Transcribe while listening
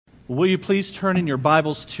Will you please turn in your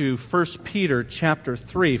Bibles to 1 Peter chapter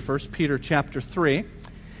 3, 1 Peter chapter 3.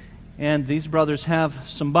 And these brothers have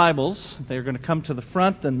some Bibles. They're going to come to the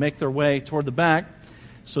front and make their way toward the back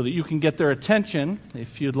so that you can get their attention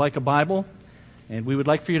if you'd like a Bible. And we would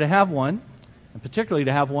like for you to have one, and particularly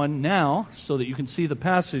to have one now so that you can see the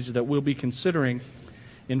passage that we'll be considering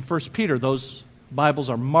in 1 Peter. Those Bibles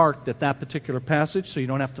are marked at that particular passage so you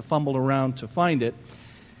don't have to fumble around to find it.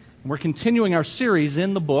 We're continuing our series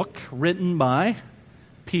in the book written by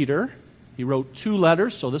Peter. He wrote 2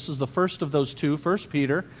 letters, so this is the first of those 2, 1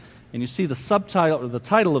 Peter. And you see the subtitle or the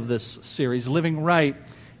title of this series, Living Right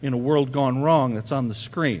in a World Gone Wrong, that's on the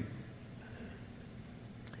screen.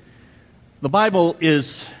 The Bible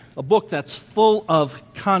is a book that's full of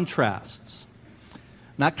contrasts.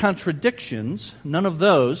 Not contradictions, none of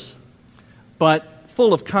those, but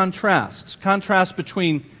full of contrasts. Contrasts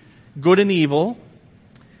between good and evil,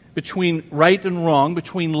 between right and wrong,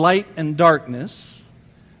 between light and darkness,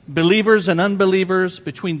 believers and unbelievers,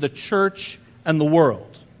 between the church and the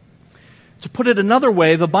world. To put it another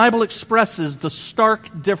way, the Bible expresses the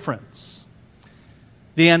stark difference,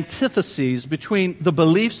 the antitheses between the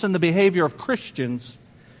beliefs and the behavior of Christians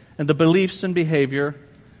and the beliefs and behavior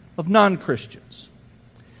of non-Christians.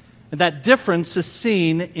 And that difference is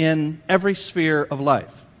seen in every sphere of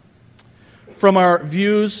life. From our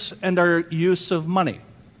views and our use of money,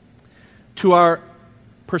 to our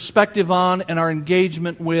perspective on and our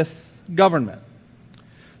engagement with government,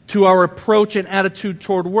 to our approach and attitude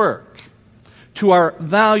toward work, to our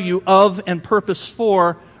value of and purpose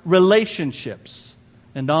for relationships,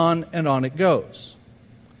 and on it goes.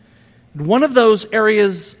 One of those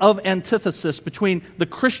areas of antithesis between the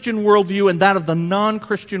Christian worldview and that of the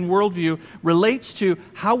non-Christian worldview relates to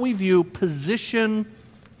how we view position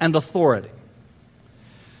and authority.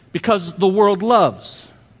 Because the world loves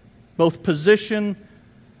both position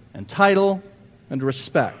and title and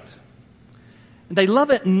respect. And they love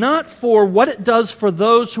it not for what it does for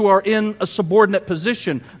those who are in a subordinate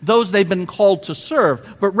position, those they've been called to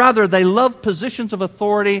serve, but rather they love positions of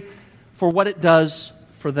authority for what it does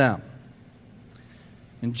for them.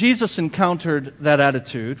 And Jesus encountered that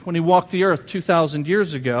attitude when he walked the earth 2,000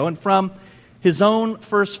 years ago, and from his own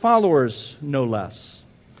first followers, no less,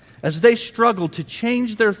 as they struggled to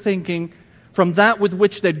change their thinking from that with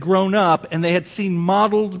which they'd grown up and they had seen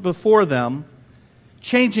modeled before them,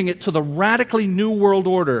 changing it to the radically new world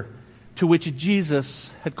order to which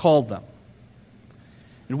Jesus had called them.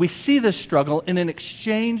 And we see this struggle in an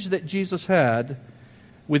exchange that Jesus had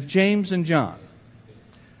with James and John,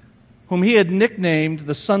 whom he had nicknamed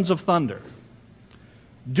the Sons of Thunder,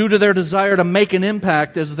 due to their desire to make an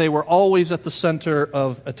impact as they were always at the center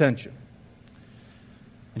of attention.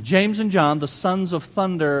 And James and John, the sons of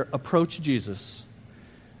thunder, approached Jesus,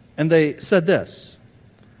 and they said this: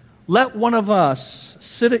 "Let one of us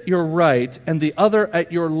sit at your right and the other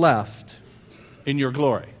at your left in your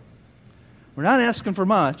glory." We're not asking for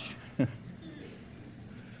much.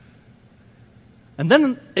 And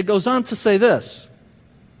then it goes on to say this: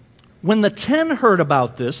 when the 10 heard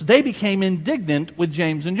about this, they became indignant with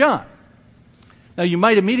James and John. Now, you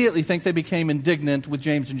might immediately think they became indignant with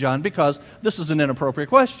James and John because this is an inappropriate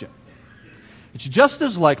question. It's just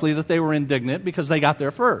as likely that they were indignant because they got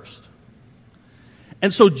there first.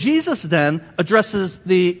 And so Jesus then addresses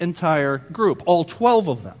the entire group, all 12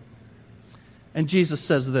 of them. And Jesus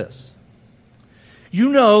says this: "You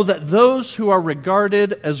know that those who are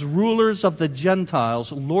regarded as rulers of the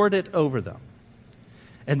Gentiles lord it over them,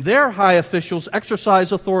 and their high officials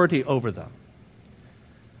exercise authority over them.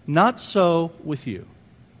 Not so with you.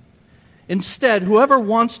 Instead, whoever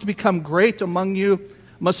wants to become great among you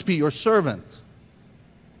must be your servant.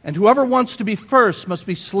 And whoever wants to be first must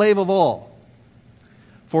be slave of all.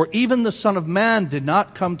 For even the Son of Man did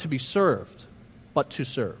not come to be served, but to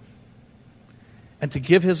serve, and to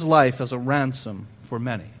give his life as a ransom for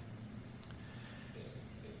many."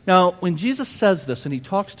 Now, when Jesus says this and he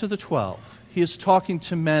talks to the 12, he is talking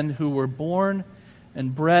to men who were born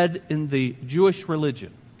and bred in the Jewish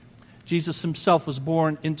religion. Jesus himself was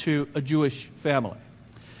born into a Jewish family.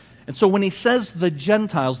 And so when he says the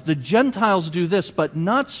Gentiles do this, but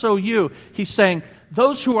not so you, he's saying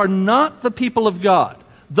those who are not the people of God,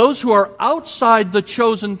 those who are outside the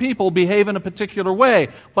chosen people behave in a particular way.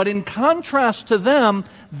 But in contrast to them,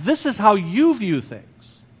 this is how you view things.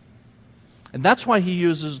 And that's why he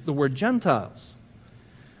uses the word Gentiles.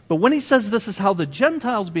 But when he says this is how the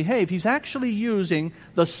Gentiles behave, he's actually using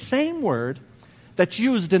the same word that's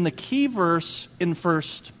used in the key verse in 1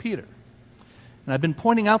 Peter. And I've been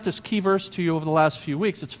pointing out this key verse to you over the last few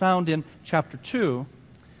weeks. It's found in chapter 2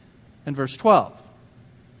 and verse 12.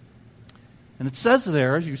 And it says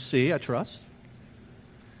there, as you see, I trust,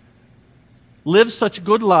 live such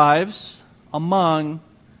good lives among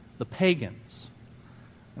the pagans.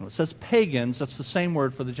 And when it says pagans, that's the same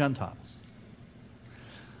word for the Gentiles.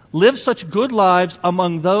 Live such good lives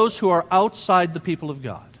among those who are outside the people of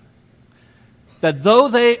God, that though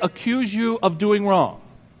they accuse you of doing wrong,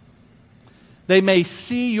 they may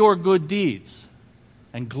see your good deeds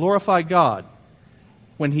and glorify God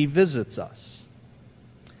when He visits us.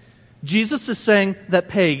 Jesus is saying that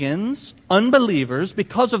pagans, unbelievers,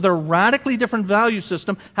 because of their radically different value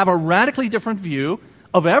system, have a radically different view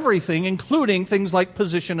of everything, including things like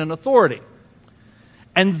position and authority.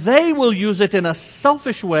 And they will use it in a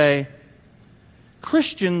selfish way.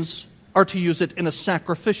 Christians are to use it in a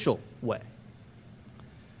sacrificial way.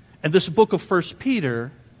 And this book of 1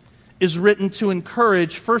 Peter is written to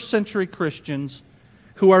encourage first century Christians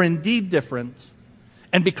who are indeed different.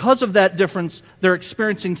 And because of that difference, they're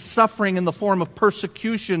experiencing suffering in the form of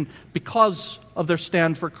persecution because of their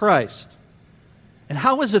stand for Christ. And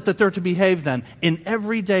how is it that they're to behave then in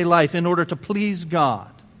everyday life in order to please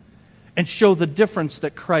God and show the difference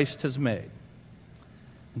that Christ has made?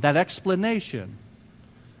 That explanation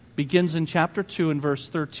begins in chapter 2 and verse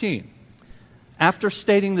 13. After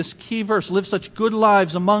stating this key verse, live such good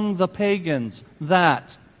lives among the pagans,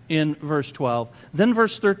 that in verse 12. Then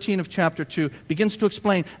verse 13 of chapter 2 begins to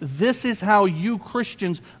explain, this is how you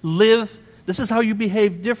Christians live, this is how you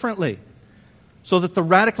behave differently, so that the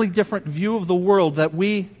radically different view of the world that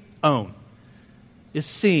we own is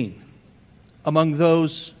seen among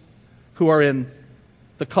those who are in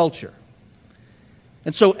the culture.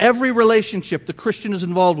 And so every relationship the Christian is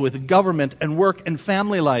involved with, government and work and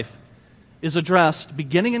family life, is addressed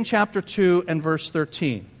beginning in chapter 2 and verse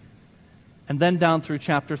 13, and then down through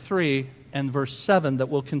chapter 3 and verse 7 that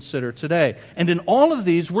we'll consider today. And in all of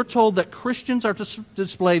these, we're told that Christians are to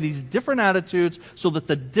display these different attitudes so that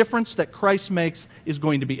the difference that Christ makes is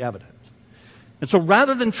going to be evident. And so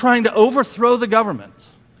rather than trying to overthrow the government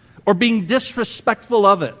or being disrespectful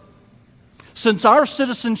of it, since our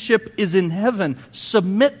citizenship is in heaven,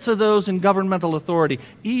 submit to those in governmental authority,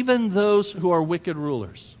 even those who are wicked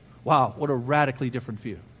rulers. Wow, what a radically different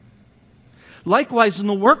view. Likewise, in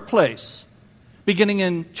the workplace, beginning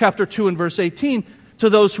in chapter 2 and verse 18, to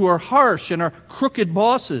those who are harsh and are crooked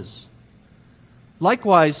bosses.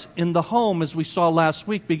 Likewise, in the home, as we saw last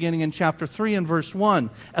week, beginning in chapter 3 and verse 1,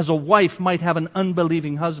 as a wife might have an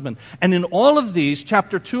unbelieving husband. And in all of these,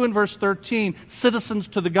 chapter 2 and verse 13, citizens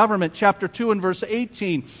to the government, chapter 2 and verse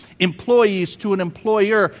 18, employees to an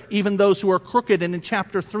employer, even those who are crooked. And in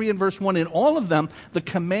chapter 3 and verse 1, in all of them, the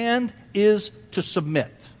command is to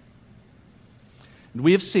submit. And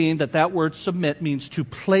we have seen that that word submit means to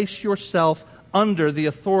place yourself under the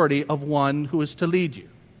authority of one who is to lead you.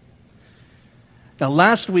 Now,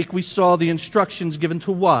 last week we saw the instructions given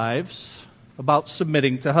to wives about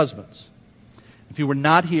submitting to husbands. If you were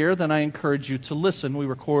not here, then I encourage you to listen. We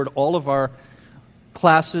record all of our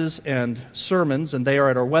classes and sermons, and they are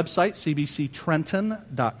at our website,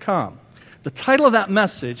 cbctrenton.com. The title of that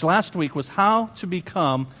message last week was How to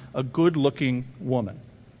Become a Good-Looking Woman.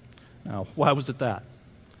 Now, why was it that?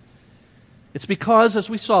 It's because, as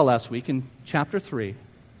we saw last week in chapter 3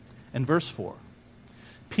 and verse 4,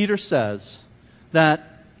 Peter says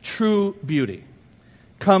that true beauty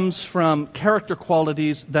comes from character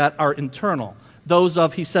qualities that are internal. Those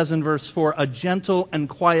of, he says in verse 4, a gentle and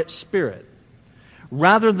quiet spirit,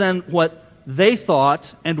 rather than what they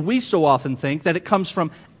thought, and we so often think, that it comes from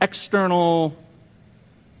external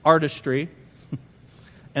artistry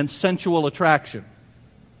and sensual attraction.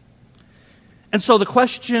 And so the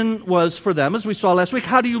question was for them, as we saw last week,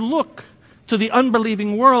 how do you look to the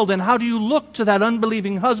unbelieving world, and how do you look to that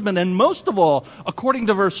unbelieving husband? And most of all, according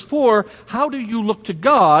to verse 4, how do you look to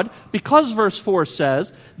God? Because verse 4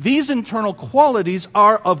 says, these internal qualities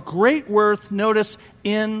are of great worth, notice,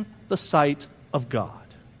 in the sight of God.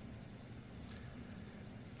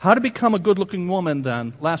 How to become a good-looking woman,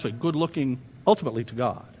 then, last week, good-looking ultimately to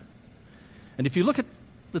God. And if you look at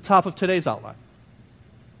the top of today's outline,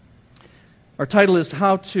 our title is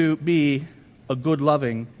How to Be a Good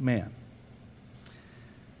Loving Man.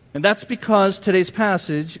 And that's because today's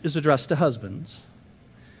passage is addressed to husbands.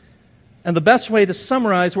 And the best way to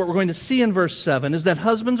summarize what we're going to see in verse 7 is that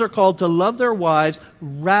husbands are called to love their wives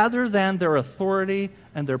rather than their authority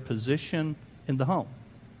and their position in the home.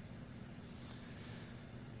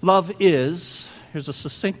 Love is, here's a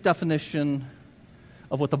succinct definition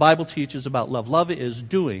of what the Bible teaches about love. Love is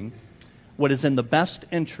doing what is in the best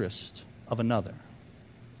interest of another.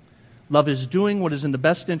 Love is doing what is in the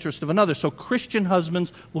best interest of another. So Christian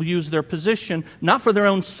husbands will use their position not for their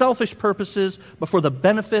own selfish purposes, but for the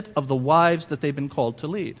benefit of the wives that they've been called to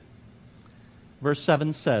lead. Verse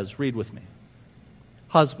 7 says, read with me,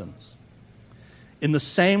 husbands, in the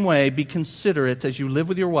same way be considerate as you live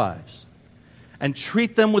with your wives, and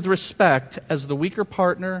treat them with respect as the weaker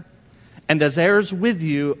partner and as heirs with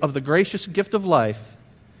you of the gracious gift of life,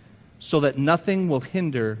 so that nothing will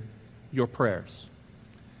hinder your prayers.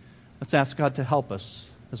 Let's ask God to help us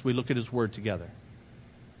as we look at His Word together.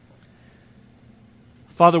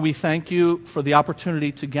 Father, we thank you for the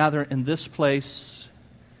opportunity to gather in this place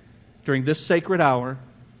during this sacred hour,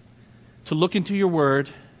 to look into your Word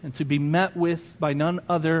and to be met with by none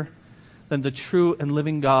other than the true and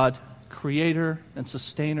living God, Creator and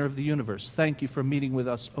Sustainer of the universe. Thank you for meeting with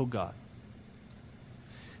us, O God.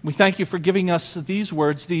 We thank you for giving us these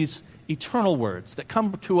words, these eternal words that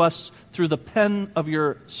come to us through the pen of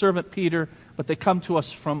your servant Peter, but they come to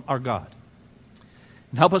us from our God.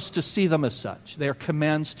 And help us to see them as such. They are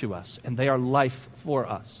commands to us, and they are life for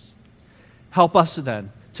us. Help us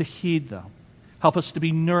then to heed them. Help us to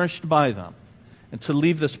be nourished by them, and to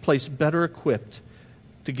leave this place better equipped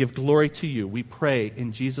to give glory to you. We pray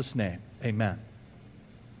in Jesus' name. Amen.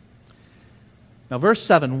 Now, verse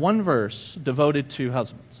 7, one verse devoted to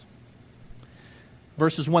husbands.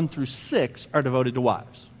 Verses 1 through 6 are devoted to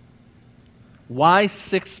wives. Why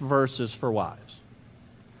 6 verses for wives?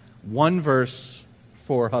 1 verse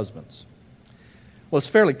for husbands. Well, it's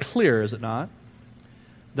fairly clear, is it not,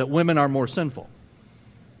 that women are more sinful.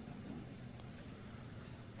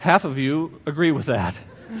 Half of you agree with that.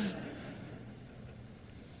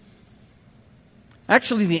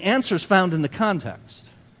 Actually, the answer is found in the context.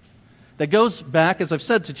 That goes back, as I've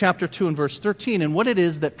said, to chapter 2 and verse 13, and what it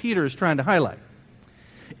is that Peter is trying to highlight.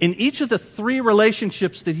 In each of the 3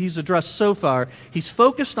 relationships that he's addressed so far, he's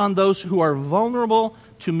focused on those who are vulnerable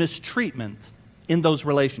to mistreatment in those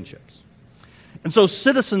relationships. And so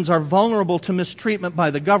citizens are vulnerable to mistreatment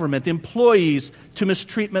by the government, employees to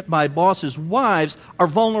mistreatment by bosses, wives are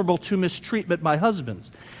vulnerable to mistreatment by husbands.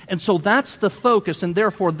 And so that's the focus, and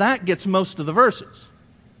therefore that gets most of the verses.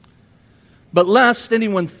 But lest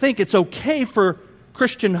anyone think it's okay for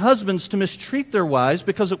Christian husbands to mistreat their wives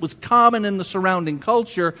because it was common in the surrounding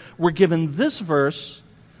culture, we're given this verse,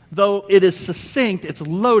 though it is succinct, it's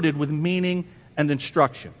loaded with meaning and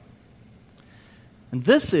instruction. And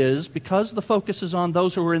this is because the focus is on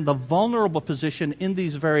those who are in the vulnerable position in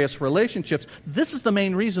these various relationships. This is the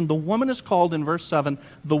main reason the woman is called in verse 7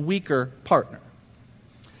 the weaker partner.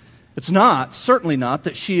 It's not, certainly not,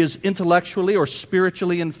 that she is intellectually or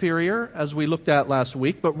spiritually inferior, as we looked at last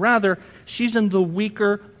week, but rather she's in the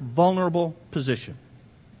weaker, vulnerable position.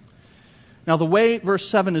 Now, the way verse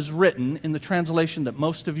 7 is written in the translation that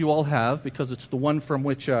most of you all have, because it's the one from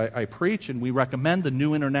which I preach and we recommend, the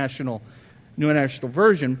New International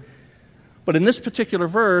Version, but in this particular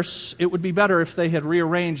verse, it would be better if they had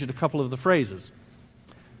rearranged a couple of the phrases.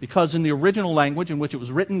 Because in the original language in which it was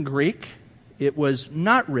written, Greek, it was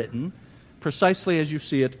not written precisely as you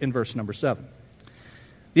see it in verse number 7.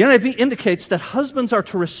 The NIV indicates that husbands are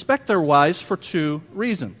to respect their wives for 2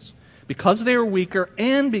 reasons. Because they are weaker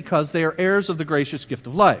and because they are heirs of the gracious gift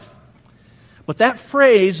of life. But that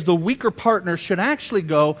phrase, the weaker partner, should actually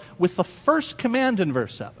go with the first command in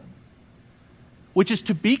verse 7, which is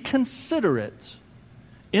to be considerate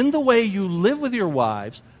in the way you live with your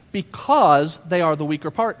wives because they are the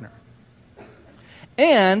weaker partner.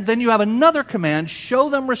 And then you have another command, show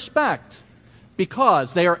them respect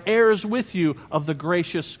because they are heirs with you of the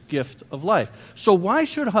gracious gift of life. So why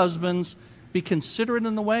should husbands be considerate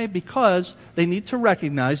in the way? Because they need to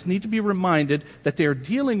recognize, need to be reminded that they are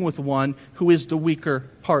dealing with one who is the weaker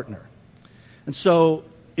partner. And so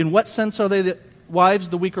in what sense are they, the wives,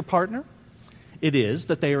 the weaker partner? It is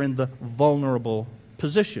that they are in the vulnerable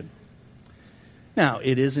position. Now,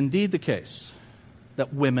 it is indeed the case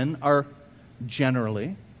that women are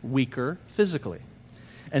generally weaker physically.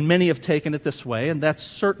 And many have taken it this way, and that's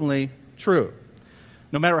certainly true.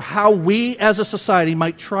 No matter how we as a society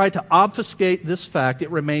might try to obfuscate this fact,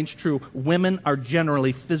 it remains true. Women are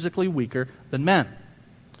generally physically weaker than men.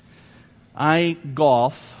 I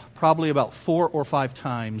golf probably about 4 or 5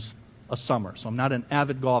 times a summer. So I'm not an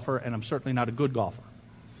avid golfer, and I'm certainly not a good golfer.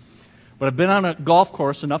 But I've been on a golf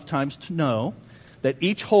course enough times to know that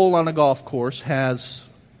each hole on a golf course has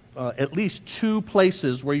at least 2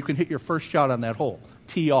 places where you can hit your first shot on that hole,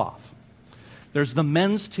 tee off. There's the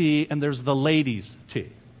men's tee and there's the ladies' tee.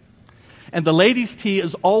 And the ladies' tee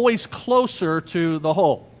is always closer to the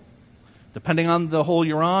hole. Depending on the hole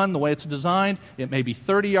you're on, the way it's designed, it may be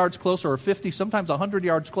 30 yards closer or 50, sometimes 100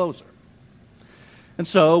 yards closer. And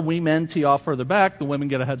so we men tee off further back, the women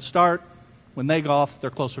get a head start. When they golf, they're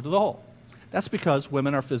closer to the hole. That's because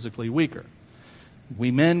women are physically weaker.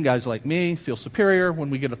 We men, guys like me, feel superior when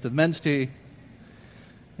we get up to the men's tee,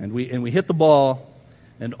 and we hit the ball.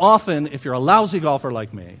 And often, if you're a lousy golfer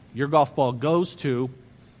like me, your golf ball goes to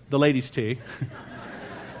the ladies' tee.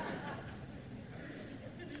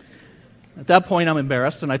 At that point, I'm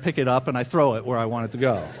embarrassed, and I pick it up and I throw it where I want it to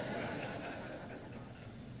go.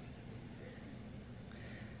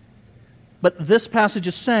 But this passage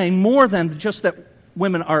is saying more than just that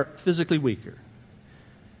women are physically weaker.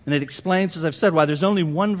 And it explains, as I've said, why there's only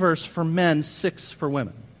one verse for men, 6 for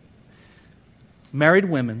women. Married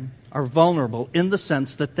women are vulnerable in the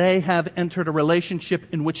sense that they have entered a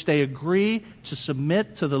relationship in which they agree to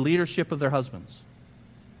submit to the leadership of their husbands.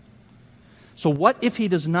 So what if he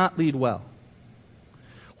does not lead well?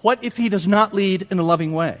 What if he does not lead in a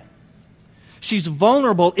loving way? She's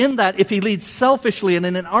vulnerable in that if he leads selfishly and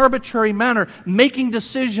in an arbitrary manner, making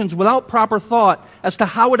decisions without proper thought as to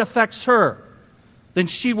how it affects her, then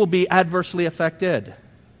she will be adversely affected.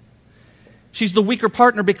 She's the weaker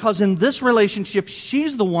partner because in this relationship,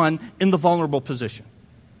 she's the one in the vulnerable position.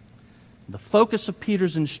 The focus of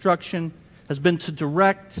Peter's instruction has been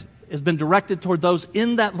directed toward those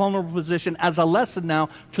in that vulnerable position as a lesson now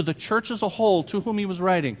to the church as a whole to whom he was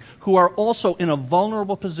writing, who are also in a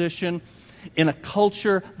vulnerable position in a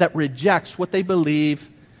culture that rejects what they believe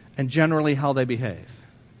and generally how they behave.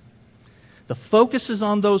 The focus is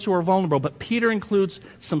on those who are vulnerable, but Peter includes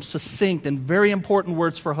some succinct and very important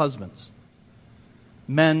words for husbands.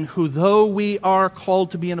 Men who, though we are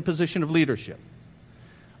called to be in a position of leadership,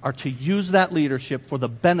 are to use that leadership for the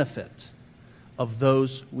benefit of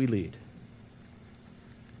those we lead.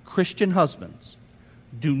 Christian husbands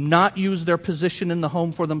do not use their position in the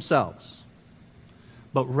home for themselves,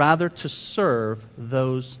 but rather to serve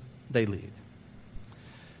those they lead.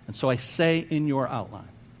 And so I say in your outline,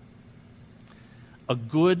 a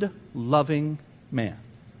good, loving man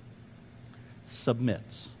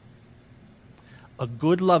submits. A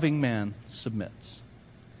good, loving man submits.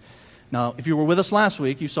 Now, if you were with us last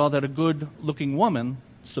week, you saw that a good-looking woman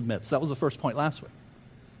submits. That was the first point last week.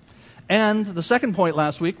 And the second point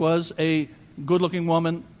last week was a good-looking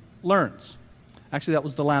woman learns. Actually, that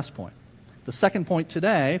was the last point. The second point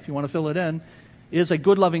today, if you want to fill it in, is a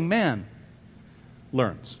good, loving man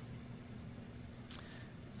learns.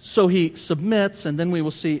 So he submits, and then we will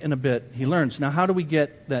see in a bit he learns. Now, how do we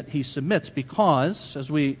get that he submits? Because,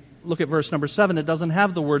 as we look at verse number 7, it doesn't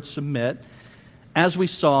have the word submit, as we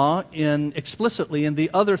saw explicitly in the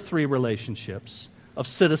other 3 relationships of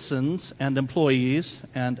citizens and employees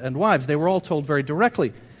and wives. They were all told very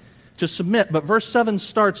directly to submit. But verse 7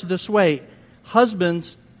 starts this way,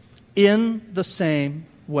 husbands, in the same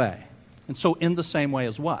way. And so in the same way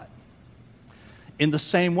as what? In the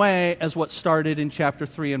same way as what started in chapter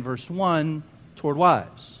 3 and verse 1 toward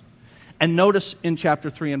wives. And notice in chapter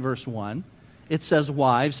 3 and verse 1, it says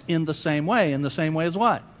wives in the same way. In the same way as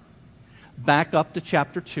what? Back up to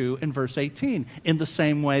chapter 2 and verse 18. In the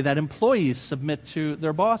same way that employees submit to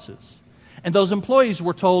their bosses. And those employees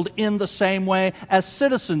were told in the same way as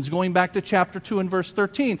citizens, going back to chapter 2 and verse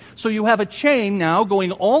 13. So you have a chain now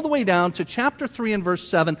going all the way down to chapter 3 and verse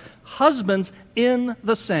 7, husbands in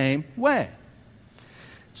the same way.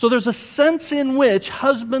 So there's a sense in which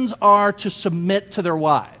husbands are to submit to their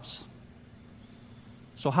wives.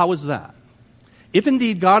 So how is that? If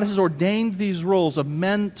indeed God has ordained these roles of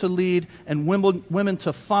men to lead and women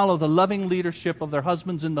to follow the loving leadership of their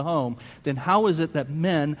husbands in the home, then how is it that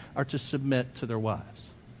men are to submit to their wives?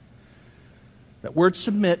 That word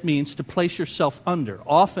submit means to place yourself under.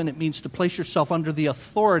 Often it means to place yourself under the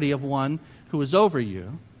authority of one who is over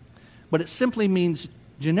you, but it simply means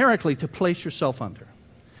generically to place yourself under.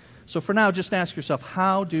 So for now, just ask yourself,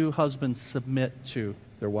 how do husbands submit to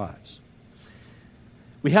their wives?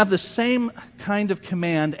 We have the same kind of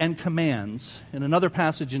command and commands in another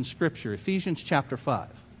passage in Scripture, Ephesians chapter 5.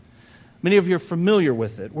 Many of you are familiar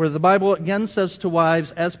with it, where the Bible again says to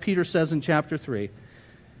wives, as Peter says in chapter 3,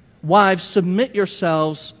 wives, submit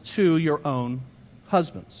yourselves to your own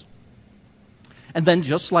husbands. And then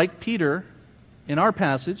just like Peter, in our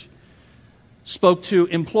passage, spoke to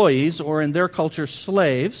employees, or in their culture,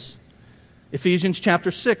 slaves, Ephesians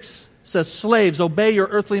chapter 6 says, slaves, obey your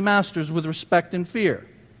earthly masters with respect and fear.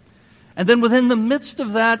 And then within the midst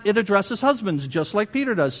of that, it addresses husbands, just like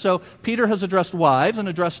Peter does. So Peter has addressed wives and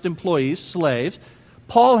addressed employees, slaves.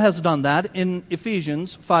 Paul has done that in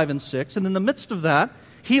Ephesians 5 and 6. And in the midst of that,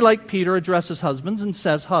 he, like Peter, addresses husbands and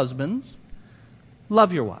says, husbands,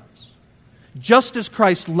 love your wives, just as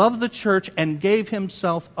Christ loved the church and gave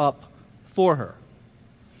himself up for her.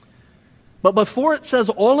 But before it says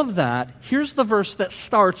all of that, here's the verse that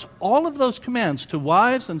starts all of those commands to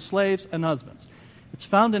wives and slaves and husbands. It's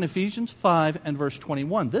found in Ephesians 5 and verse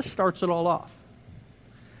 21. This starts it all off.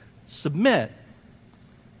 Submit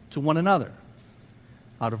to one another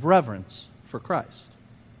out of reverence for Christ.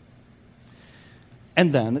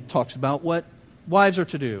 And then it talks about what wives are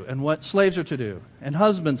to do and what slaves are to do. And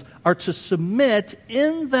husbands are to submit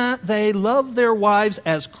in that they love their wives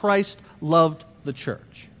as Christ loved the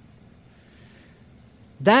church.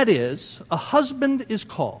 That is, a husband is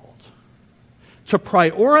called to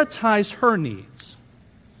prioritize her needs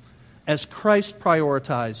as Christ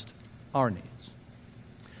prioritized our needs.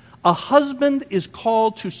 A husband is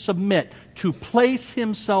called to submit, to place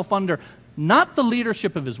himself under not the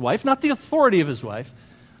leadership of his wife, not the authority of his wife,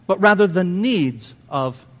 but rather the needs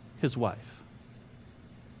of his wife.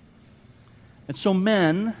 And so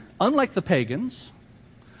men, unlike the pagans,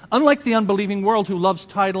 unlike the unbelieving world who loves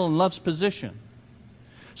title and loves position,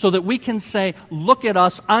 so that we can say, look at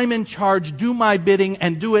us, I'm in charge, do my bidding,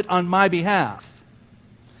 and do it on my behalf.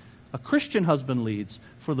 A Christian husband leads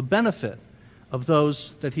for the benefit of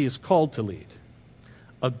those that he is called to lead.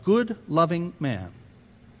 A good, loving man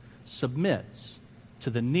submits to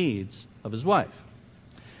the needs of his wife.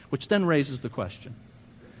 Which then raises the question,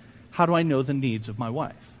 how do I know the needs of my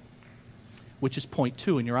wife? Which is point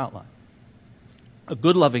 2 in your outline. A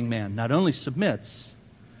good, loving man not only submits,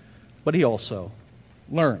 but he also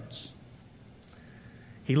learns.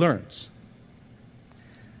 He learns.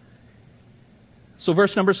 So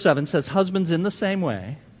verse number 7 says, husbands, in the same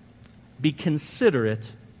way, be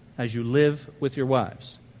considerate as you live with your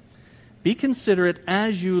wives. Be considerate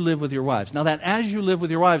as you live with your wives. Now that as you live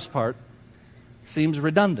with your wives part seems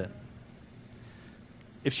redundant.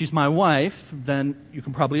 If she's my wife, then you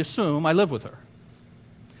can probably assume I live with her.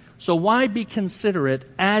 So why be considerate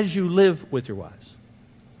as you live with your wives?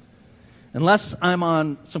 Unless I'm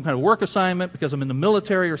on some kind of work assignment because I'm in the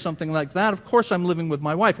military or something like that, of course I'm living with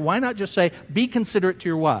my wife. Why not just say, be considerate to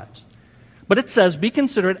your wives? But it says, be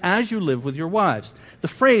considerate as you live with your wives. The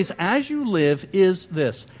phrase, as you live, is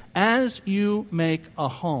this: as you make a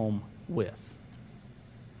home with.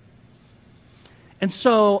 And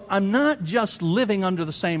so I'm not just living under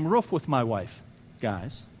the same roof with my wife,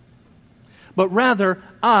 guys, but rather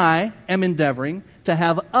I am endeavoring to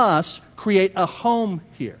have us create a home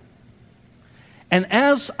here. And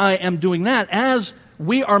as I am doing that, as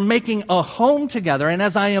we are making a home together, and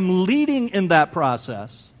as I am leading in that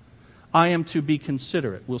process, I am to be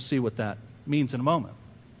considerate. We'll see what that means in a moment.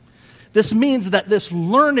 This means that this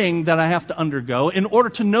learning that I have to undergo in order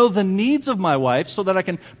to know the needs of my wife so that I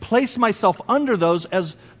can place myself under those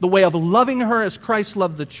as the way of loving her as Christ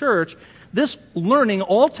loved the church, this learning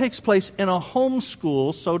all takes place in a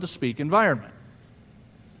homeschool, so to speak, environment.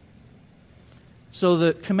 So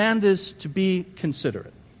the command is to be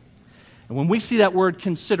considerate. And when we see that word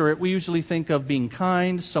considerate, we usually think of being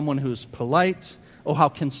kind, someone who's polite. Oh, how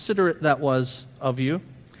considerate that was of you.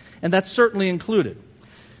 And that's certainly included.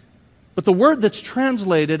 But the word that's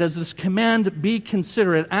translated as this command, be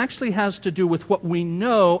considerate, actually has to do with what we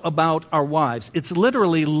know about our wives. It's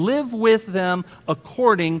literally live with them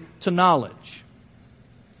according to knowledge.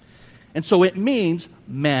 And so it means,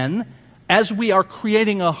 men, as we are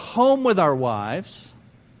creating a home with our wives,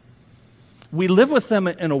 we live with them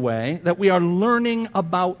in a way that we are learning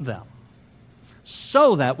about them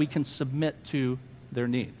so that we can submit to their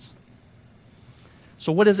needs.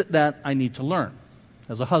 So what is it that I need to learn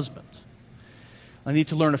as a husband? I need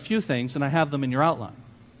to learn a few things, and I have them in your outline.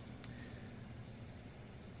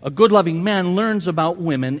 A good, loving man learns about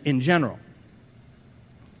women in general.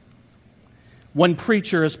 One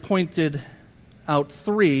preacher has pointed out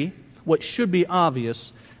 3, what should be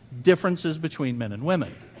obvious, differences between men and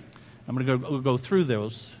women. I'm going to go through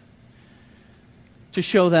those to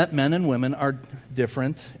show that men and women are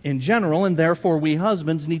different in general, and therefore we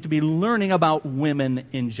husbands need to be learning about women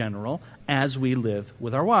in general as we live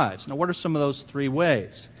with our wives. Now, what are some of those 3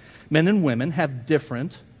 ways? Men and women have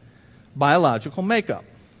different biological makeup.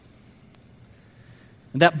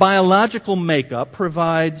 And that biological makeup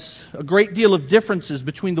provides a great deal of differences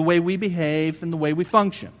between the way we behave and the way we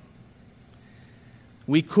function.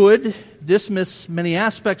 We could dismiss many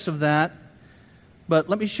aspects of that, but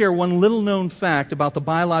let me share one little known fact about the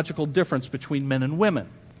biological difference between men and women.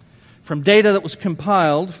 From data that was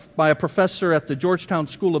compiled by a professor at the Georgetown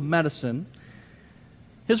School of Medicine,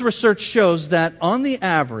 his research shows that on the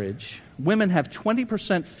average, women have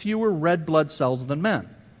 20% fewer red blood cells than men.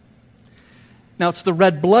 Now, it's the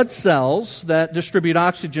red blood cells that distribute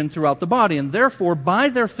oxygen throughout the body, and therefore, by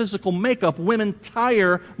their physical makeup, women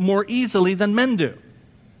tire more easily than men do.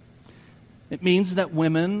 It means that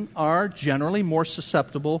women are generally more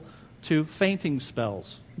susceptible to fainting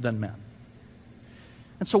spells than men.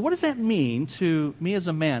 And so what does that mean to me as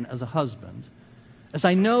a man, as a husband, as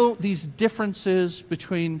I know these differences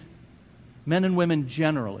between men and women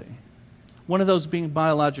generally? One of those being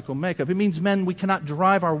biological makeup. It means, men, we cannot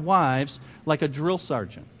drive our wives like a drill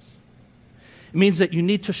sergeant. It means that you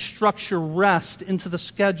need to structure rest into the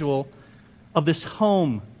schedule of this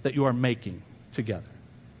home that you are making together.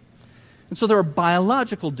 And so there are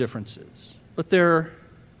biological differences, but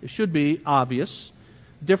it should be obvious,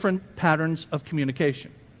 different patterns of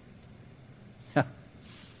communication.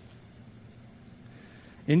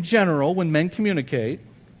 In general, when men communicate,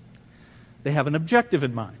 they have an objective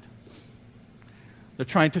in mind. They're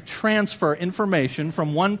trying to transfer information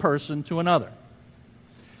from one person to another.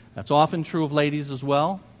 That's often true of ladies as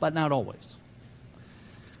well, but not always.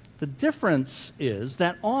 The difference is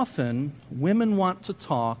that often women want to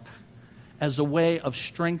talk as a way of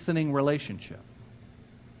strengthening relationship.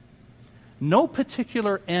 No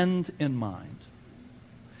particular end in mind.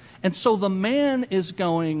 And so the man is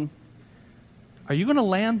going, are you going to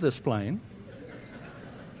land this plane?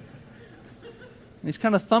 And he's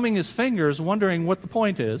kind of thumbing his fingers, wondering what the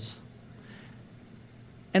point is.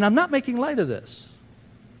 And I'm not making light of this.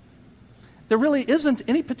 There really isn't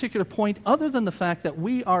any particular point other than the fact that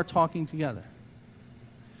we are talking together.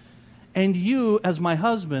 And you, as my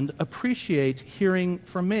husband, appreciate hearing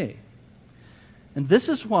from me. And this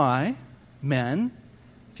is why, men,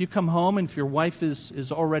 if you come home and if your wife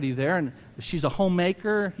is already there and if she's a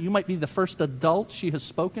homemaker, you might be the first adult she has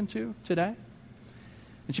spoken to today.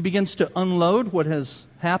 And she begins to unload what has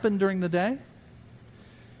happened during the day.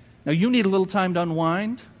 Now, you need a little time to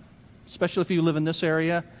unwind, especially if you live in this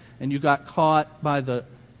area and you got caught by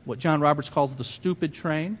what John Roberts calls the stupid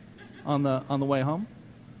train on the way home.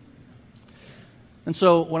 And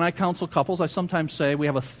so when I counsel couples, I sometimes say we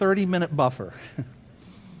have a 30-minute buffer.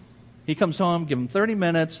 He comes home, give him 30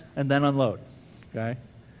 minutes, and then unload. Okay?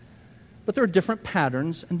 But there are different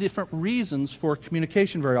patterns and different reasons for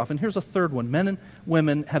communication very often. Here's a third one. Men and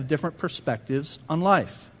women have different perspectives on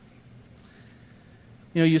life.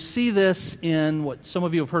 You know, you see this in what some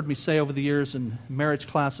of you have heard me say over the years in marriage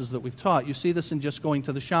classes that we've taught. You see this in just going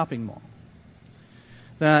to the shopping mall.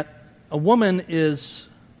 That a woman is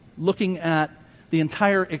looking at the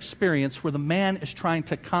entire experience where the man is trying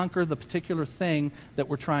to conquer the particular thing that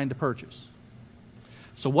we're trying to purchase.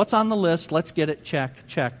 So what's on the list? Let's get it. Check,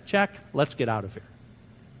 check, check. Let's get out of here.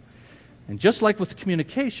 And just like with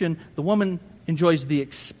communication, the woman enjoys the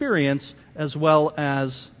experience as well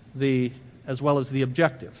as the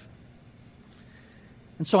objective.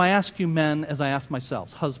 And so I ask you men, as I ask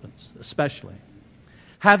myself, husbands especially,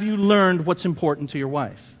 have you learned what's important to your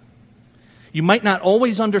wife? You might not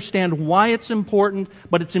always understand why it's important,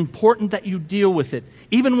 but it's important that you deal with it.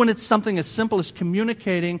 Even when it's something as simple as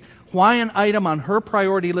communicating why an item on her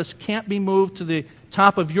priority list can't be moved to the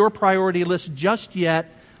top of your priority list just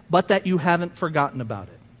yet, but that you haven't forgotten about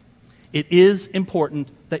it. It is important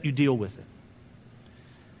that you deal with it.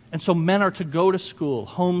 And so men are to go to school,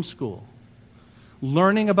 homeschool,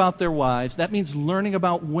 learning about their wives. That means learning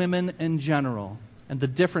about women in general and the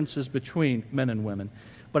differences between men and women.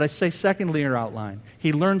 But I say secondly in your outline,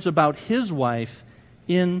 he learns about his wife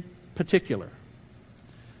in particular.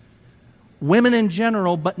 Women in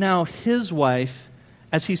general, but now his wife,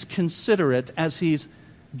 as he's considerate, as he's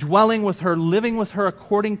dwelling with her, living with her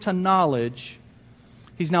according to knowledge,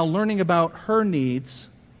 he's now learning about her needs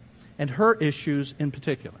and her issues in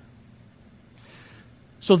particular.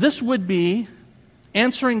 So this would be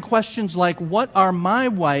answering questions like, what are my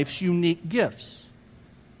wife's unique gifts?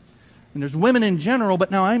 And there's women in general,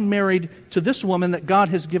 but now I'm married to this woman that God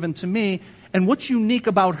has given to me. And what's unique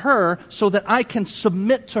about her so that I can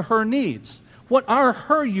submit to her needs? What are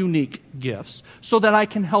her unique gifts so that I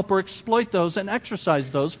can help her exploit those and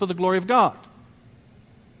exercise those for the glory of God?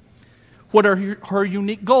 What are her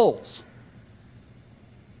unique goals?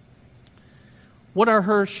 What are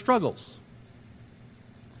her struggles?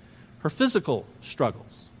 Her physical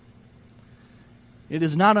struggles. It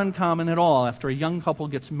is not uncommon at all after a young couple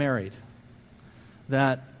gets married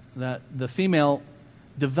that the female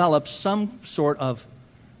develops some sort of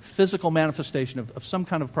physical manifestation of some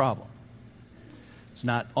kind of problem. It's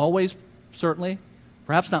not always, certainly,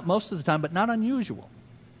 perhaps not most of the time, but not unusual.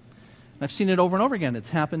 And I've seen it over and over again. It's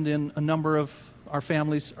happened in a number of our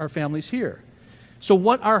families here. So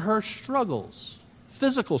what are her struggles?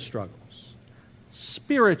 Physical struggles,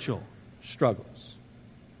 spiritual struggles.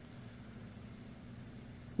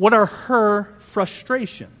 What are her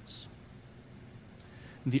frustrations?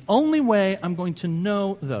 The only way I'm going to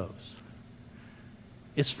know those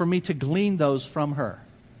is for me to glean those from her.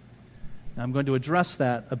 Now, I'm going to address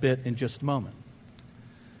that a bit in just a moment.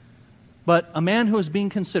 But a man who is being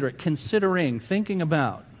considerate, considering, thinking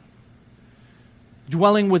about,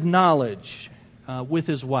 dwelling with knowledge with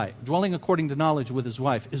his wife, dwelling according to knowledge with his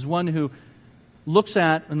wife, is one who looks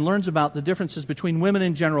at and learns about the differences between women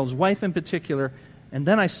in general, his wife in particular. And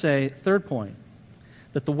then I say, third point,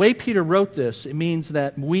 that the way Peter wrote this, it means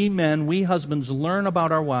that we men, we husbands, learn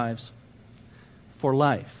about our wives for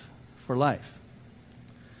life. For life.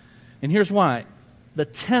 And here's why. The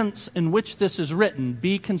tense in which this is written,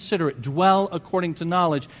 be considerate, dwell according to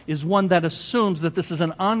knowledge, is one that assumes that this is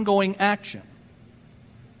an ongoing action.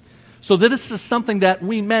 So this is something that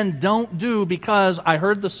we men don't do because I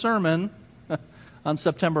heard the sermon on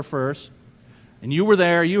September 1st, and you were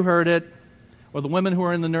there, you heard it, or the women who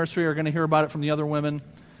are in the nursery are going to hear about it from the other women,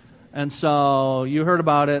 and so you heard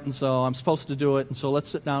about it, and so I'm supposed to do it, and so let's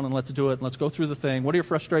sit down and let's do it, and let's go through the thing. What are your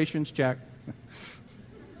frustrations? Check.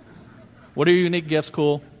 What are your unique gifts?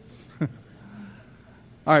 Cool. All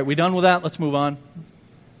right, we done with that? Let's move on.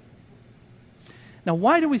 Now,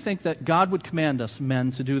 why do we think that God would command us,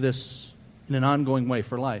 men, to do this in an ongoing way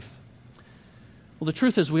for life? Well, the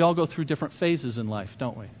truth is we all go through different phases in life,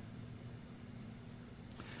 don't we?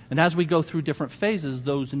 And as we go through different phases,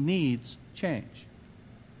 those needs change.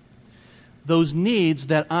 Those needs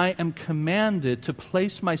that I am commanded to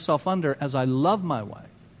place myself under as I love my wife.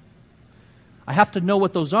 I have to know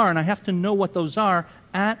what those are, and I have to know what those are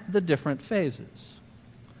at the different phases.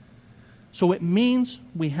 So it means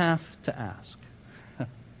we have to ask.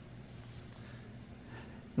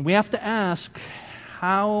 And we have to ask,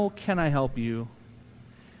 how can I help you?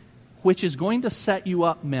 Which is going to set you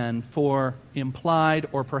up, men, for implied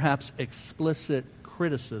or perhaps explicit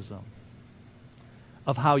criticism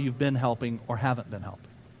of how you've been helping or haven't been helping.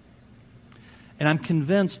 And I'm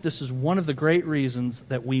convinced this is one of the great reasons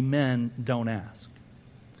that we men don't ask.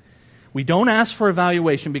 We don't ask for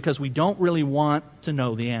evaluation because we don't really want to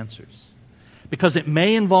know the answers. Because it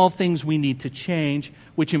may involve things we need to change,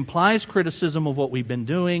 which implies criticism of what we've been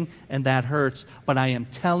doing, and that hurts. But I am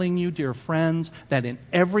telling you, dear friends, that in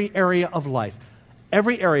every area of life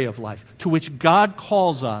to which God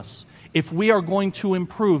calls us, if we are going to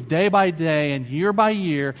improve day by day and year by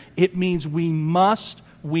year, it means we must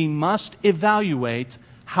evaluate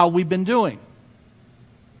how we've been doing.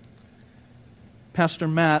 Pastor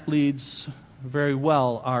Matt leads very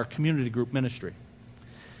well our community group ministry.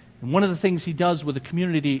 And one of the things he does with the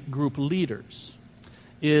community group leaders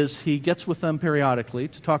is he gets with them periodically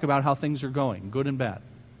to talk about how things are going, good and bad.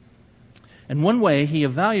 And one way he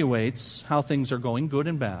evaluates how things are going, good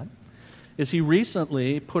and bad, is he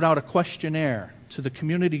recently put out a questionnaire to the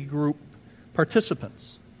community group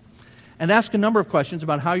participants and asked a number of questions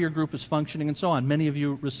about how your group is functioning and so on. Many of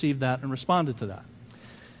you received that and responded to that.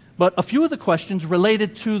 But a few of the questions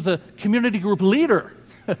related to the community group leader.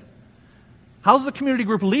 How's the community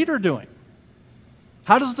group leader doing?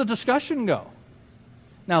 How does the discussion go?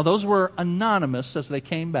 Now, those were anonymous as they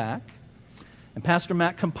came back, and Pastor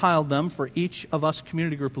Matt compiled them for each of us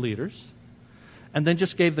community group leaders, and then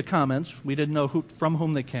just gave the comments. We didn't know from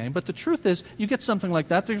whom they came. But the truth is, you get something like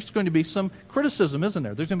that, there's going to be some criticism, isn't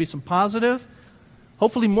there? There's going to be some positive,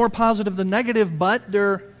 hopefully more positive than negative, but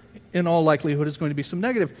there, in all likelihood, is going to be some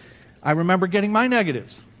negative. I remember getting my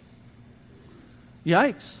negatives.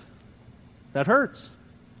 Yikes. That hurts.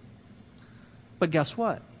 But guess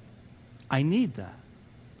what? I need that.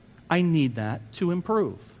 I need that to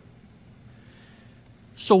improve.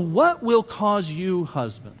 So what will cause you,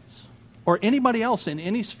 husbands, or anybody else in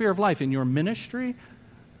any sphere of life, in your ministry,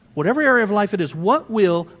 whatever area of life it is, what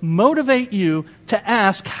will motivate you to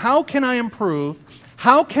ask, how can I improve?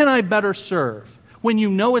 How can I better serve? When you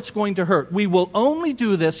know it's going to hurt. We will only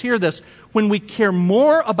do this, hear this, when we care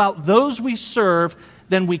more about those we serve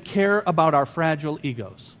than we care about our fragile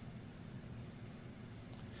egos.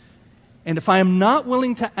 And if I am not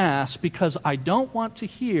willing to ask because I don't want to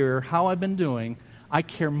hear how I've been doing, I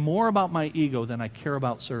care more about my ego than I care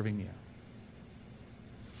about serving you.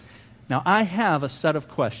 Now, I have a set of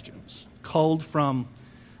questions culled from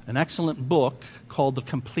an excellent book called The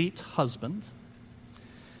Complete Husband.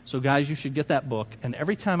 So, guys, you should get that book. And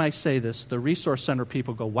every time I say this, the Resource Center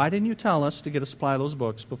people go, why didn't you tell us to get a supply of those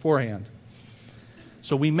books beforehand?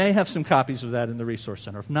 So we may have some copies of that in the Resource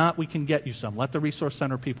Center. If not, we can get you some. Let the Resource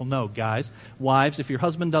Center people know. Guys, wives, if your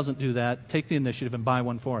husband doesn't do that, take the initiative and buy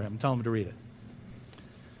one for him. Tell him to read it.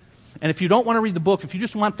 And if you don't want to read the book, if you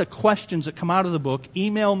just want the questions that come out of the book,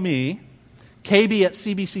 email me,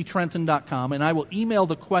 kb@cbctrenton.com, and I will email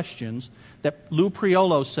the questions that Lou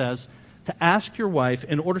Priolo says to ask your wife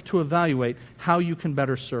in order to evaluate how you can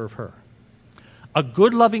better serve her. A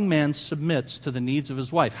good, loving man submits to the needs of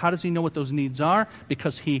his wife. How does he know what those needs are?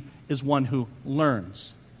 Because he is one who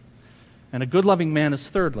learns. And a good, loving man is,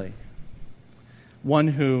 thirdly, one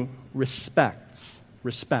who respects.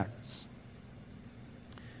 Respects.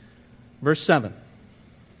 Verse 7.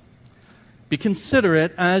 Be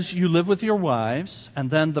considerate as you live with your wives, and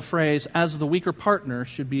then the phrase, as the weaker partner,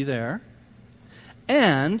 should be there.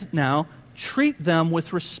 And now, treat them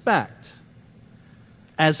with respect,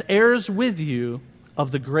 as heirs with you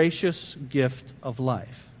of the gracious gift of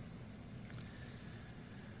life.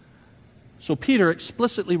 So Peter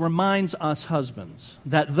explicitly reminds us husbands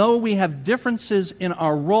that though we have differences in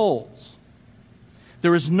our roles,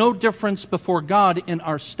 there is no difference before God in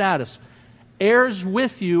our status. Heirs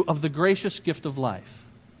with you of the gracious gift of life.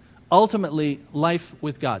 Ultimately, life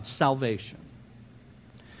with God, salvation.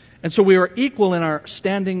 And so we are equal in our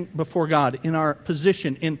standing before God, in our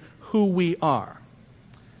position, in who we are.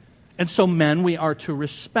 And so men, we are to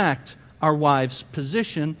respect our wife's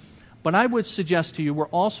position, but I would suggest to you we're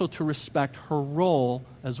also to respect her role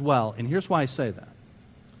as well. And here's why I say that.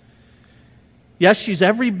 Yes, she's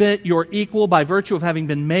every bit your equal by virtue of having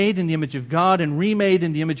been made in the image of God and remade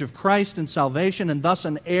in the image of Christ in salvation, and thus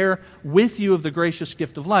an heir with you of the gracious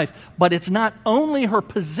gift of life. But it's not only her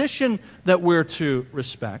position that we're to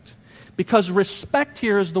respect, because respect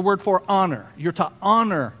here is the word for honor. You're to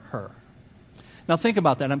honor her. Now think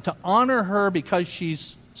about that. I'm to honor her because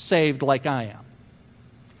she's saved like I am.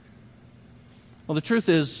 Well, the truth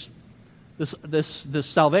is, this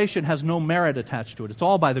salvation has no merit attached to it. It's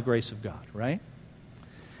all by the grace of God, right?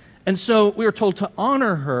 And so we are told to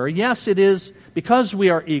honor her. Yes, it is because we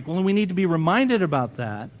are equal, and we need to be reminded about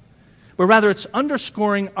that. But rather, it's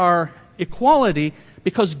underscoring our equality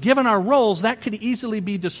because given our roles, that could easily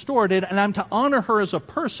be distorted, and I'm to honor her as a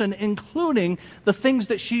person, including the things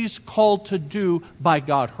that she's called to do by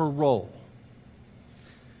God, her role.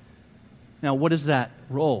 Now, what is that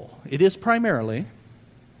role? It is primarily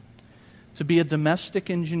to be a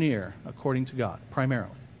domestic engineer, according to God,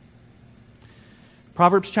 primarily.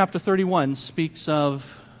 Proverbs chapter 31 speaks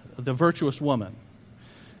of the virtuous woman.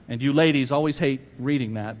 And you ladies always hate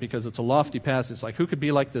reading that because it's a lofty passage. It's like, who could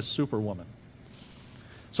be like this superwoman?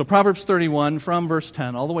 So Proverbs 31, from verse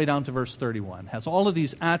 10 all the way down to verse 31, has all of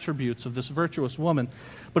these attributes of this virtuous woman.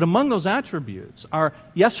 But among those attributes are,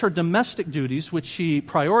 yes, her domestic duties, which she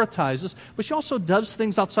prioritizes, but she also does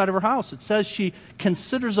things outside of her house. It says she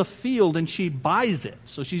considers a field and she buys it.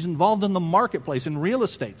 So she's involved in the marketplace, in real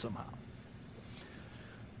estate somehow.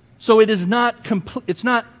 So it is it's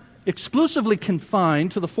not exclusively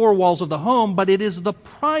confined to the four walls of the home, but it is the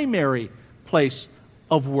primary place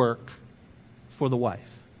of work for the wife.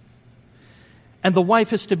 And the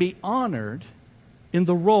wife is to be honored in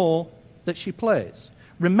the role that she plays.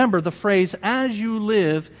 Remember, the phrase, as you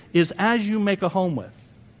live, is as you make a home with.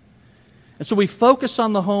 And so we focus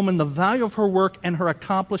on the home and the value of her work and her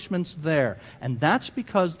accomplishments there. And that's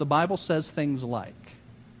because the Bible says things like,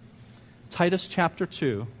 Titus chapter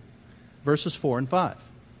 2, verses 4 and 5.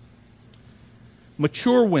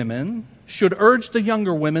 Mature women should urge the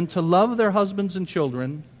younger women to love their husbands and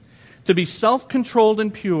children, to be self-controlled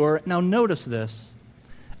and pure. Now notice this.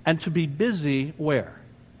 And to be busy where?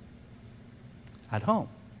 At home.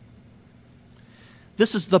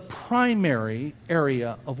 This is the primary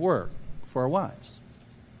area of work for our wives.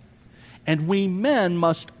 And we men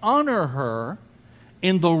must honor her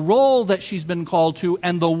in the role that she's been called to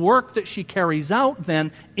and the work that she carries out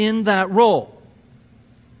then in that role.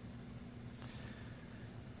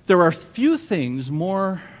 There are few things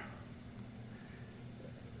more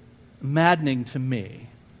maddening to me.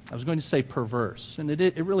 I was going to say perverse, and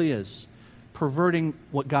it really is. Perverting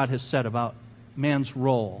what God has said about man's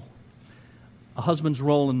role, a husband's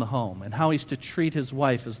role in the home, and how he's to treat his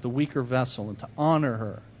wife as the weaker vessel and to honor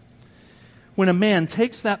her. When a man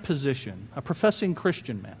takes that position, a professing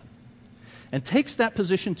Christian man, and takes that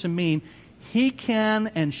position to mean he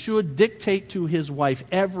can and should dictate to his wife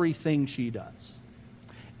everything she does,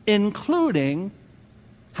 including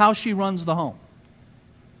how she runs the home.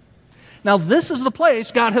 Now, this is the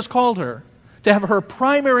place God has called her to have her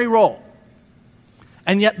primary role.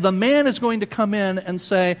 And yet the man is going to come in and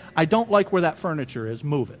say, I don't like where that furniture is,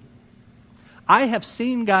 move it. I have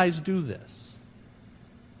seen guys do this.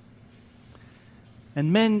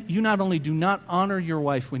 And men, you not only do not honor your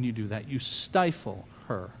wife when you do that, you stifle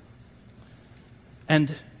her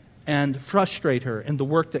and frustrate her in the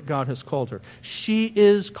work that God has called her. She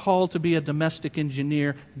is called to be a domestic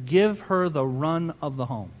engineer. Give her the run of the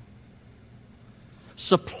home.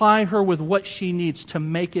 Supply her with what she needs to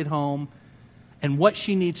make it home and what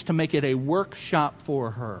she needs to make it a workshop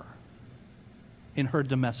for her in her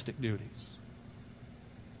domestic duties.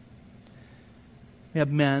 We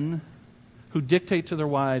have men who dictate to their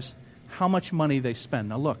wives how much money they spend.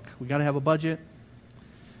 Now look, we got to have a budget,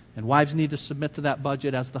 and wives need to submit to that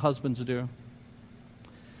budget as the husbands do.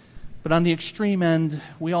 But on the extreme end,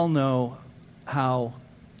 we all know how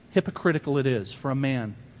hypocritical it is for a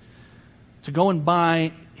man to go and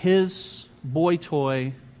buy his boy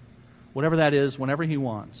toy, whatever that is, whenever he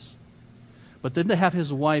wants, but then to have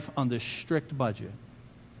his wife on this strict budget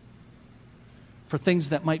for things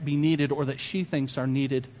that might be needed or that she thinks are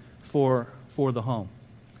needed for the home.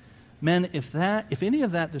 Men, if any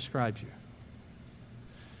of that describes you,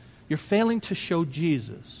 you're failing to show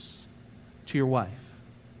Jesus to your wife.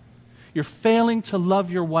 You're failing to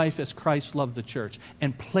love your wife as Christ loved the church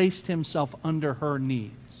and placed himself under her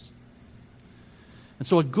needs. And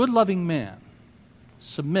so a good loving man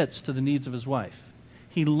submits to the needs of his wife.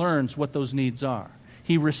 He learns what those needs are.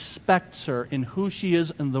 He respects her in who she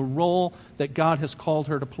is and the role that God has called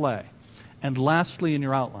her to play. And lastly, in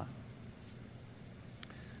your outline,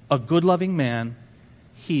 a good loving man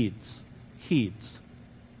heeds.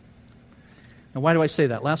 Now, why do I say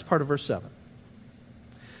that? Last part of verse 7.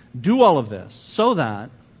 Do all of this so that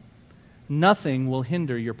nothing will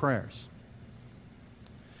hinder your prayers.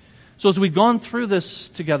 So as we've gone through this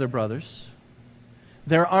together, brothers,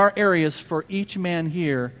 there are areas for each man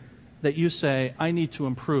here that you say, I need to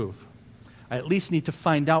improve. I at least need to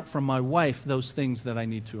find out from my wife those things that I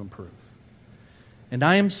need to improve. And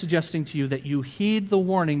I am suggesting to you that you heed the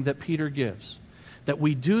warning that Peter gives, that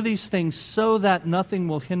we do these things so that nothing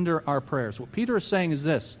will hinder our prayers. What Peter is saying is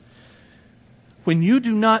this: when you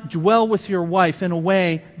do not dwell with your wife in a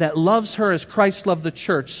way that loves her as Christ loved the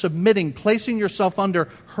church, submitting, placing yourself under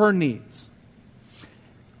her needs,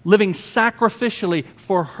 living sacrificially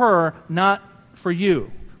for her, not for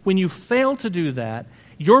you. When you fail to do that,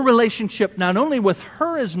 your relationship not only with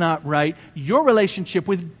her is not right, your relationship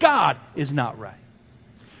with God is not right.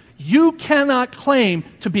 You cannot claim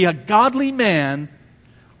to be a godly man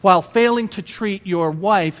while failing to treat your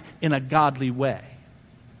wife in a godly way.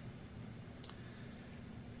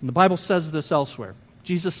 And the Bible says this elsewhere.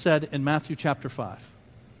 Jesus said in Matthew chapter 5,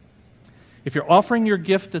 if you're offering your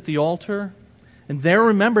gift at the altar, and there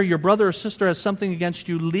remember your brother or sister has something against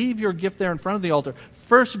you, leave your gift there in front of the altar.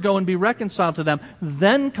 First go and be reconciled to them,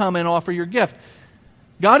 then come and offer your gift.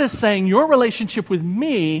 God is saying your relationship with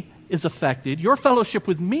me is affected, your fellowship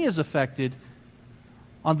with me is affected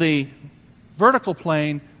on the vertical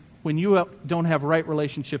plane when you don't have right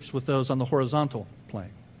relationships with those on the horizontal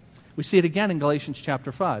plane. We see it again in Galatians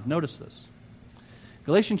chapter 5. Notice this.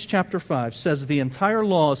 Galatians chapter 5 says the entire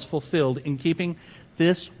law is fulfilled in keeping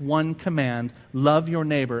this one command, love your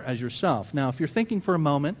neighbor as yourself. Now, if you're thinking for a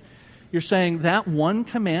moment, you're saying that one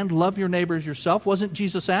command, love your neighbor as yourself, wasn't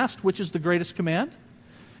Jesus asked which is the greatest command?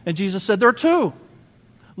 And Jesus said there are two.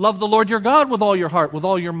 Love the Lord your God with all your heart, with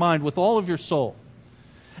all your mind, with all of your soul.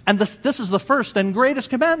 And this is the first and greatest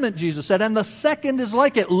commandment, Jesus said. And the second is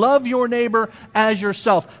like it. Love your neighbor as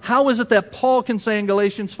yourself. How is it that Paul can say in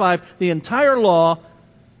Galatians 5, the entire law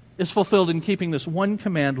is fulfilled in keeping this one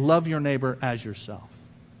command, love your neighbor as yourself?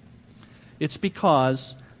 It's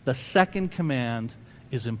because the second command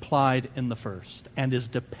is implied in the first and is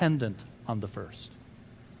dependent on the first.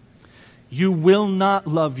 You will not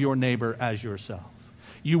love your neighbor as yourself.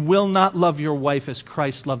 You will not love your wife as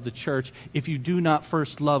Christ loved the church if you do not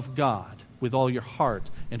first love God with all your heart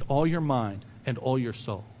and all your mind and all your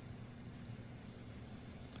soul.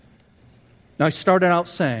 Now, I started out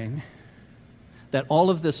saying that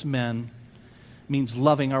all of this, men, means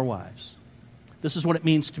loving our wives. This is what it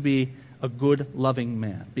means to be a good, loving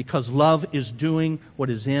man. Because love is doing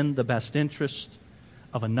what is in the best interest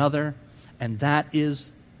of another, and that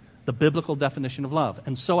is the biblical definition of love.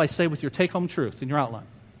 And so I say with your take-home truth in your outline,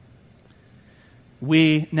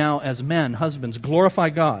 we now as men, husbands,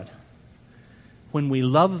 glorify God when we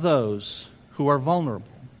love those who are vulnerable,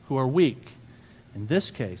 who are weak. In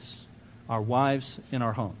this case, our wives in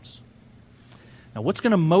our homes. Now, what's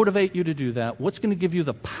going to motivate you to do that? What's going to give you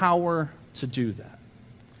the power to do that?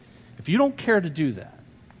 If you don't care to do that,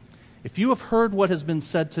 if you have heard what has been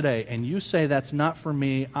said today and you say that's not for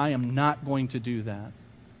me, I am not going to do that,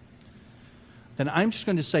 then I'm just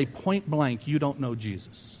going to say point blank, you don't know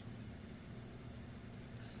Jesus.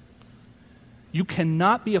 You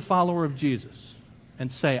cannot be a follower of Jesus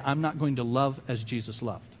and say, I'm not going to love as Jesus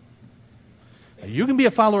loved. Now, you can be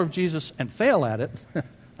a follower of Jesus and fail at it.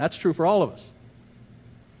 That's true for all of us.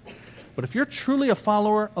 But if you're truly a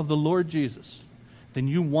follower of the Lord Jesus, then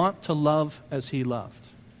you want to love as He loved.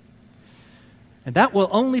 And that will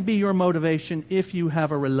only be your motivation if you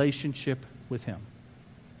have a relationship with Him.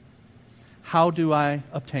 How do I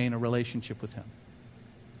obtain a relationship with Him?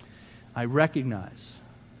 I realize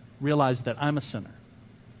that I'm a sinner,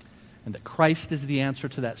 and that Christ is the answer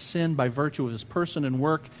to that sin by virtue of his person and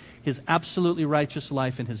work, his absolutely righteous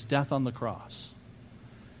life, and his death on the cross.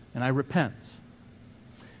 And I repent.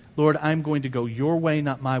 Lord, I'm going to go your way,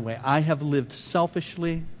 not my way. I have lived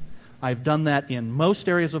selfishly. I've done that in most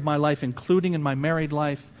areas of my life, including in my married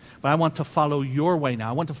life. But I want to follow your way now.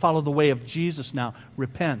 I want to follow the way of Jesus now.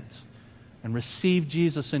 Repent and receive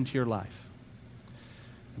Jesus into your life.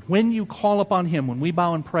 When you call upon him, when we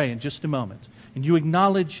bow and pray in just a moment, and you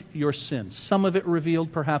acknowledge your sins, some of it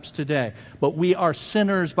revealed perhaps today, but we are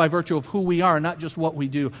sinners by virtue of who we are, not just what we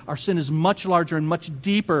do. Our sin is much larger and much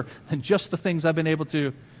deeper than just the things I've been able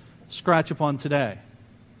to scratch upon today.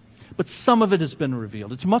 But some of it has been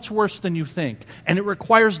revealed. It's much worse than you think, and it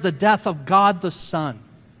requires the death of God the Son.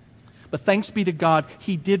 But thanks be to God,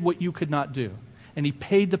 he did what you could not do. And he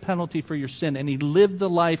paid the penalty for your sin, and he lived the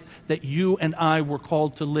life that you and I were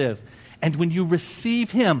called to live. And when you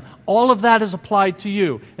receive him, all of that is applied to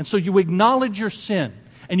you. And so you acknowledge your sin,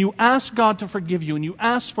 and you ask God to forgive you, and you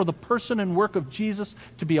ask for the person and work of Jesus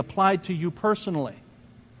to be applied to you personally.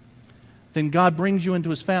 Then God brings you into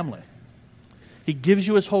his family. He gives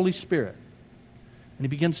you his Holy Spirit, and he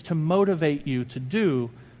begins to motivate you to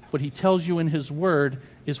do what he tells you in his word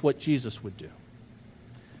is what Jesus would do.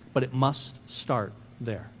 But it must start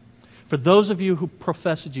there. For those of you who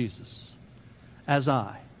profess Jesus, as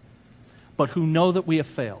I, but who know that we have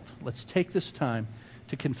failed, let's take this time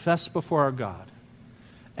to confess before our God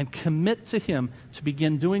and commit to him to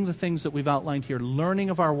begin doing the things that we've outlined here, learning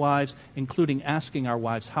of our wives, including asking our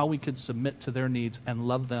wives how we could submit to their needs and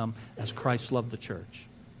love them as Christ loved the church.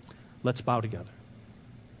 Let's bow together.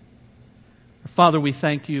 Father, we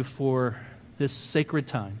thank you for this sacred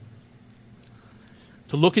time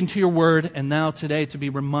to look into your word, and now today to be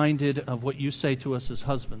reminded of what you say to us as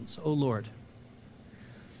husbands. Oh Lord,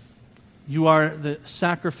 you are the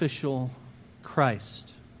sacrificial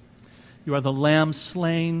Christ. You are the Lamb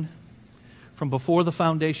slain from before the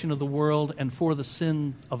foundation of the world and for the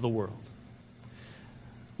sin of the world.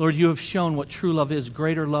 Lord, you have shown what true love is.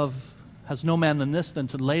 Greater love has no man than this, than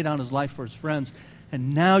to lay down his life for his friends.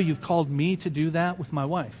 And now you've called me to do that with my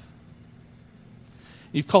wife.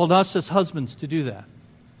 You've called us as husbands to do that.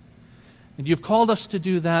 And you've called us to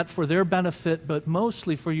do that for their benefit, but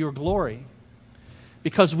mostly for your glory.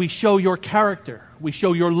 Because we show your character. We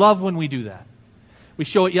show your love when we do that. We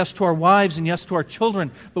show it, yes, to our wives and yes, to our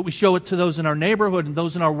children, but we show it to those in our neighborhood and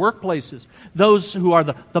those in our workplaces, those who are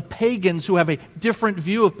the pagans who have a different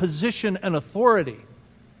view of position and authority.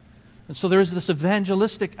 And so there is this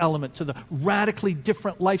evangelistic element to the radically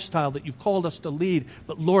different lifestyle that you've called us to lead.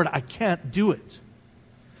 But Lord, I can't do it.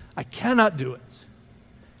 I cannot do it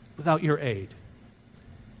without your aid,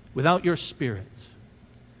 without your Spirit,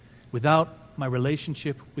 without my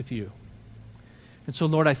relationship with you. And so,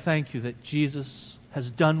 Lord, I thank you that Jesus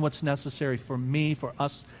has done what's necessary for me, for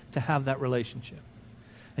us to have that relationship.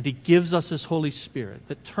 And he gives us his Holy Spirit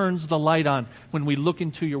that turns the light on when we look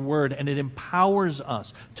into your word, and it empowers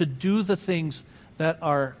us to do the things that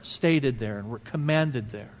are stated there and were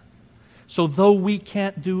commanded there. So though we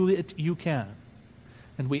can't do it, you can.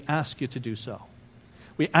 And we ask you to do so.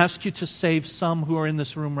 We ask you to save some who are in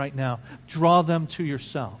this room right now. Draw them to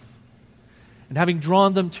yourself. And having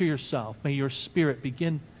drawn them to yourself, may your Spirit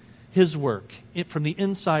begin his work from the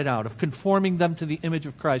inside out of conforming them to the image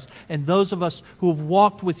of Christ. And those of us who have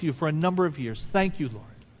walked with you for a number of years, thank you, Lord,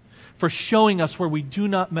 for showing us where we do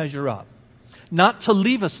not measure up. Not to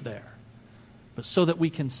leave us there, but so that we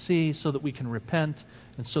can see, so that we can repent,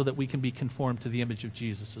 and so that we can be conformed to the image of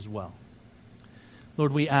Jesus as well.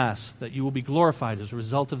 Lord, we ask that you will be glorified as a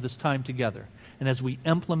result of this time together. And as we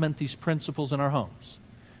implement these principles in our homes,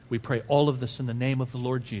 we pray all of this in the name of the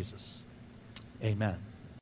Lord Jesus. Amen.